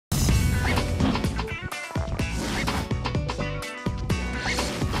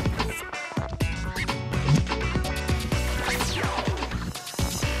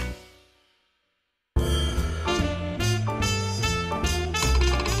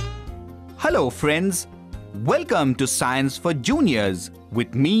Hello friends, welcome to Science for Juniors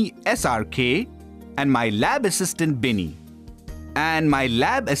with me SRK and my lab assistant Binny. And my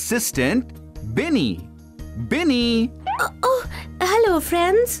lab assistant Binny. Binny! Hello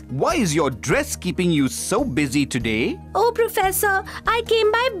friends. Why is your dress keeping you so busy today? Oh Professor, I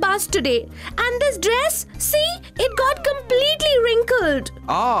came by bus today and this dress, see, it got completely wrinkled.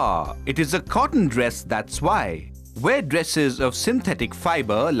 Ah, it is a cotton dress, that's why. Wear dresses of synthetic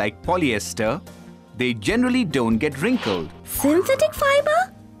fiber like polyester, they generally don't get wrinkled. Synthetic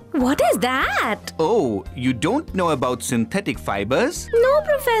fiber? What is that? Oh, you don't know about synthetic fibers? No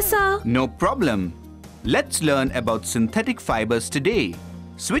Professor. No problem. Let's learn about synthetic fibers today.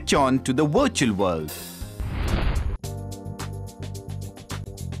 Switch on to the virtual world.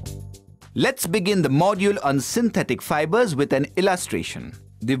 Let's begin the module on synthetic fibers with an illustration.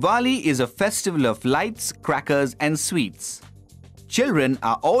 Diwali is a festival of lights, crackers and sweets. Children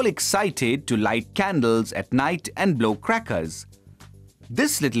are all excited to light candles at night and blow crackers.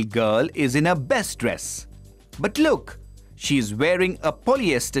 This little girl is in her best dress. But look, she is wearing a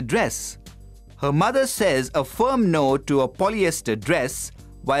polyester dress. Her mother says a firm no to a polyester dress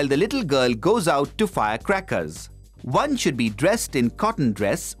while the little girl goes out to firecrackers. One should be dressed in cotton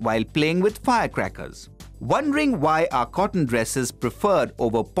dress while playing with firecrackers. Wondering why are cotton dresses preferred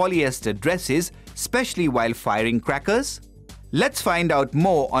over polyester dresses, especially while firing crackers? Let's find out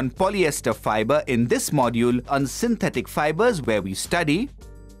more on polyester fiber in this module on synthetic fibers where we study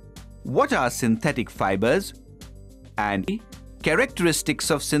what are synthetic fibers and characteristics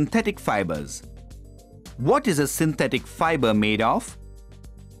of synthetic fibers. What is a synthetic fiber made of?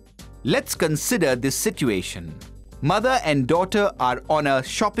 Let's consider this situation. Mother and daughter are on a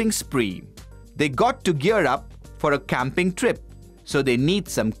shopping spree. They got to gear up for a camping trip, so they need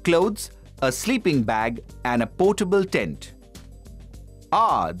some clothes, a sleeping bag and a portable tent.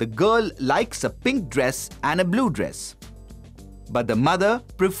 The girl likes a pink dress and a blue dress. But the mother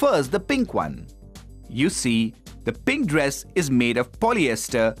prefers the pink one. You see, the pink dress is made of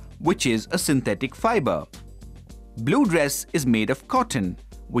polyester, which is a synthetic fiber. Blue dress is made of cotton,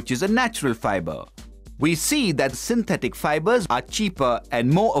 which is a natural fiber. We see that synthetic fibers are cheaper and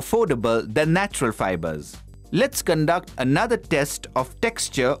more affordable than natural fibers. Let's conduct another test of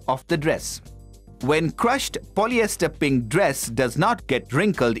texture of the dress. When crushed, polyester pink dress does not get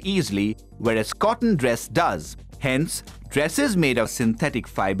wrinkled easily, whereas cotton dress does. Hence, dresses made of synthetic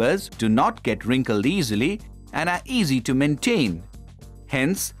fibers do not get wrinkled easily and are easy to maintain.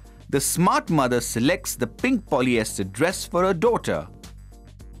 Hence, the smart mother selects the pink polyester dress for her daughter.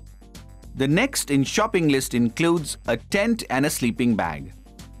 The next in shopping list includes a tent and a sleeping bag.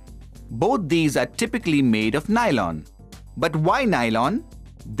 Both these are typically made of nylon. But why nylon?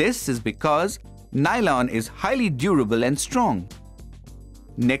 This is because nylon is highly durable and strong.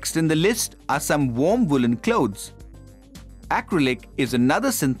 Next in the list are some warm woolen clothes. Acrylic is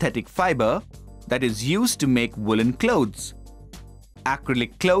another synthetic fiber that is used to make woolen clothes.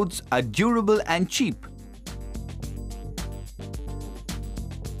 Acrylic clothes are durable and cheap.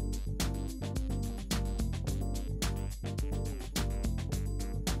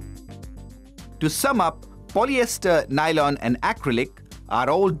 To sum up, polyester, nylon and acrylic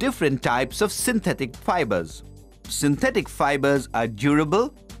are all different types of synthetic fibers. Synthetic fibers are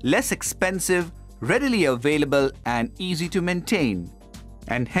durable, less expensive, readily available and easy to maintain,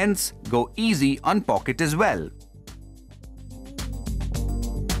 and hence go easy on pocket as well.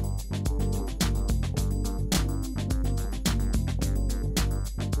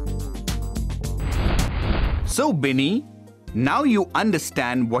 So Binny, now you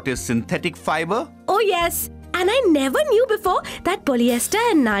understand what is synthetic fiber? Oh yes, and I never knew before that polyester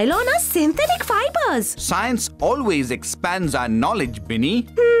and nylon are synthetic fibers. Science always expands our knowledge, Binny.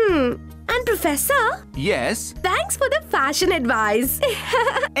 And Professor? Yes? Thanks for the fashion advice.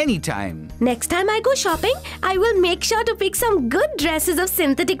 Anytime. Next time I go shopping, I will make sure to pick some good dresses of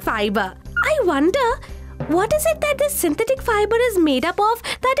synthetic fiber. I wonder, what is it that this synthetic fiber is made up of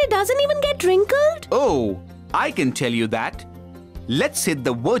that it doesn't even get wrinkled? Oh, I can tell you that. Let's hit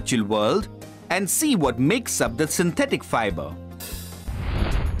the virtual world and see what makes up the synthetic fiber.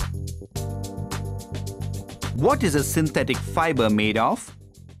 What is a synthetic fiber made of?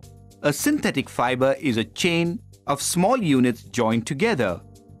 A synthetic fiber is a chain of small units joined together.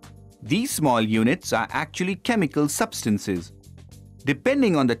 These small units are actually chemical substances.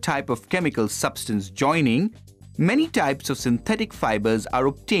 Depending on the type of chemical substance joining, many types of synthetic fibers are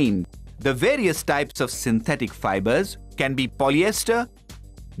obtained. The various types of synthetic fibers can be polyester,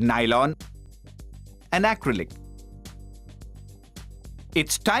 nylon, and acrylic.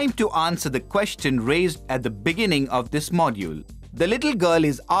 It's time to answer the question raised at the beginning of this module. The little girl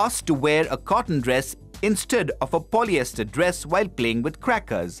is asked to wear a cotton dress instead of a polyester dress while playing with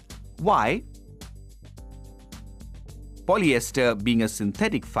crackers. Why? Polyester, being a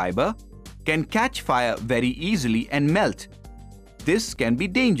synthetic fiber, can catch fire very easily and melt. This can be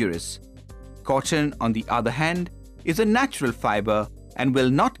dangerous. Cotton, on the other hand, is a natural fiber and will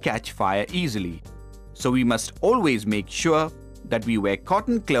not catch fire easily. So we must always make sure that we wear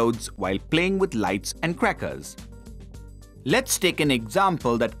cotton clothes while playing with lights and crackers. Let's take an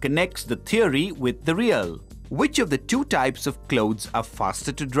example that connects the theory with the real. Which of the two types of clothes are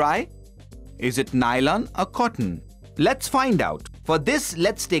faster to dry? Is it nylon or cotton? Let's find out. For this,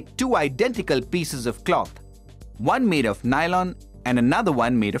 let's take two identical pieces of cloth, one made of nylon and another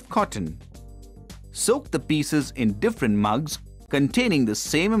one made of cotton. Soak the pieces in different mugs containing the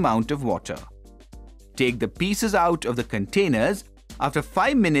same amount of water. Take the pieces out of the containers after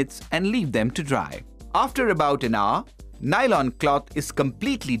 5 minutes and leave them to dry. After about an hour, nylon cloth is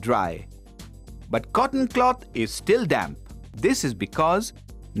completely dry, but cotton cloth is still damp. This is because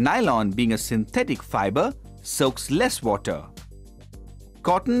nylon, being a synthetic fiber, soaks less water.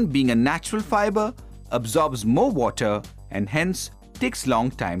 Cotton, being a natural fiber, absorbs more water and hence takes long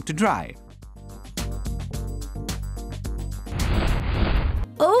time to dry.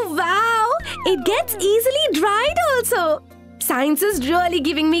 Oh wow! It gets easily dried also. Science is really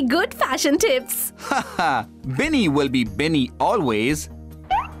giving me good fashion tips. Haha, Binny will be Binny always.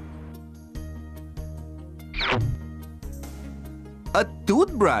 A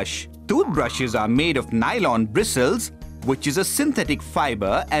toothbrush. Toothbrushes are made of nylon bristles, which is a synthetic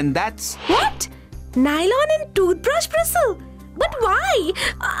fiber, and that's... What? Nylon and toothbrush bristle? But why?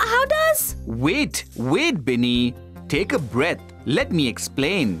 How does... Wait, Binny. Take a breath. Let me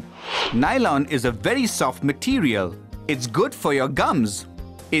explain. Nylon is a very soft material. It's good for your gums.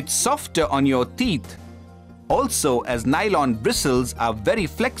 It's softer on your teeth. Also, as nylon bristles are very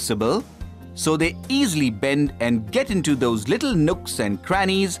flexible, so they easily bend and get into those little nooks and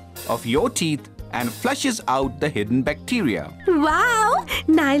crannies of your teeth and flushes out the hidden bacteria. Wow!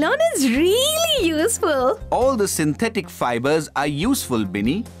 Nylon is really useful. All the synthetic fibers are useful,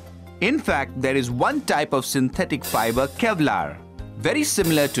 Binny. In fact, there is one type of synthetic fiber, Kevlar, very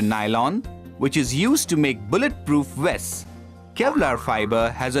similar to nylon, which is used to make bulletproof vests. Kevlar fiber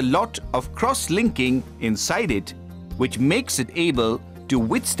has a lot of cross-linking inside it, which makes it able to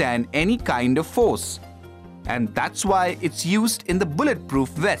withstand any kind of force. And that's why it's used in the bulletproof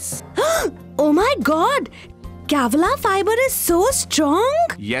vests. Oh my God! Kevlar fiber is so strong!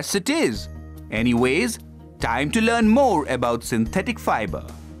 Yes, it is. Anyways, time to learn more about synthetic fiber.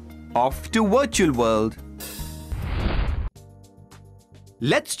 Off to virtual world.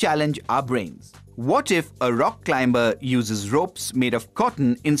 Let's challenge our brains. What if a rock climber uses ropes made of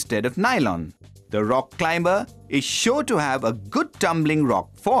cotton instead of nylon? The rock climber is sure to have a good tumbling rock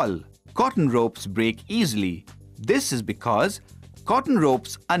fall. Cotton ropes break easily. This is because cotton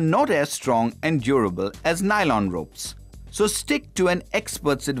ropes are not as strong and durable as nylon ropes. So stick to an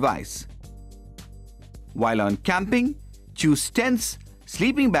expert's advice. While on camping, choose tents,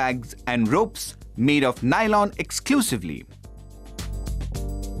 sleeping bags and ropes made of nylon exclusively.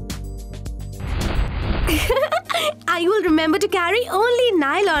 I will remember to carry only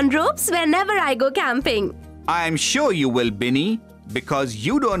nylon ropes whenever I go camping. I am sure you will, Binny, because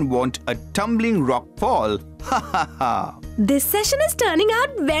you don't want a tumbling rock fall. Ha ha ha! This session is turning out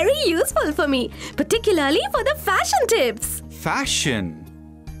very useful for me, particularly for the fashion tips. Fashion.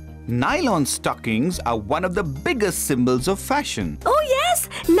 Nylon stockings are one of the biggest symbols of fashion. Oh yes,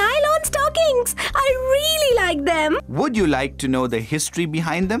 nylon stockings. I really like them. Would you like to know the history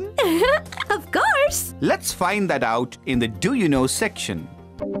behind them? Of course. Let's find that out in the Do You Know section.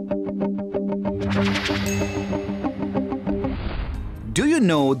 Do you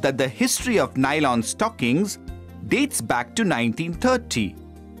know that the history of nylon stockings dates back to 1930?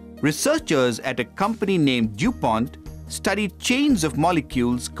 Researchers at a company named DuPont studied chains of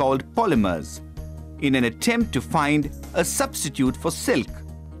molecules called polymers in an attempt to find a substitute for silk.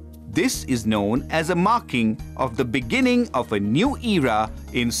 This is known as a marking of the beginning of a new era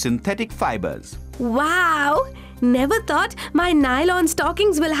in synthetic fibers. Wow! Never thought my nylon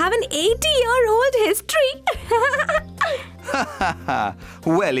stockings will have an 80-year-old history.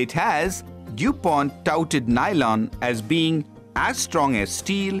 Well, it has. DuPont touted nylon as being as strong as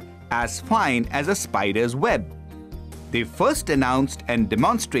steel, as fine as a spider's web. They first announced and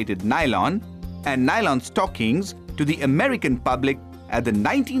demonstrated nylon and nylon stockings to the American public at the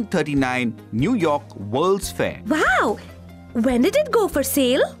 1939 New York World's Fair. Wow! When did it go for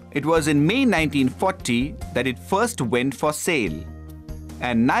sale? It was in May 1940 that it first went for sale.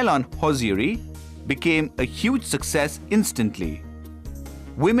 And nylon hosiery became a huge success instantly.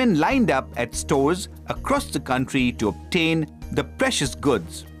 Women lined up at stores across the country to obtain the precious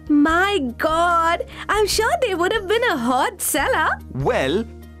goods. My God, I'm sure they would have been a hot seller. Well,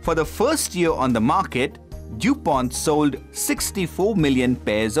 for the first year on the market, DuPont sold 64 million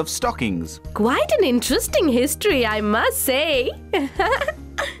pairs of stockings. Quite an interesting history, I must say.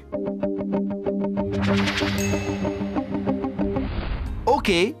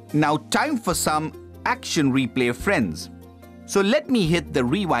 Okay, now time for some action replay, friends. So let me hit the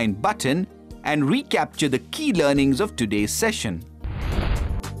rewind button and recapture the key learnings of today's session.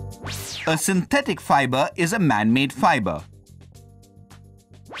 A synthetic fiber is a man-made fiber.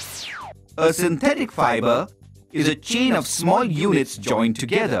 A synthetic fiber is a chain of small units joined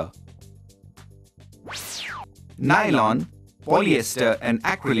together. Nylon, polyester and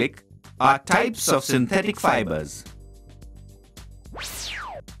acrylic are types of synthetic fibers.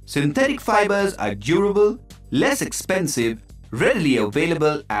 Synthetic fibers are durable, less expensive, readily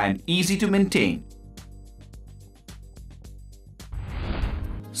available and easy to maintain.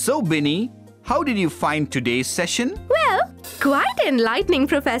 So, Binny, how did you find today's session? Well, quite enlightening,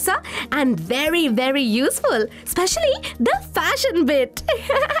 Professor, and very, very useful, especially the fashion bit.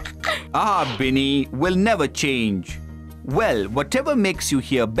 Binny, will never change. Well, whatever makes you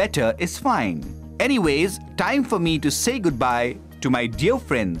hear better is fine. Anyways, time for me to say goodbye to my dear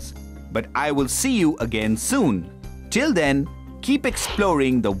friends, but I will see you again soon. Till then, keep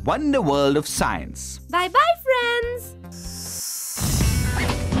exploring the wonder world of science. Bye-bye, friends.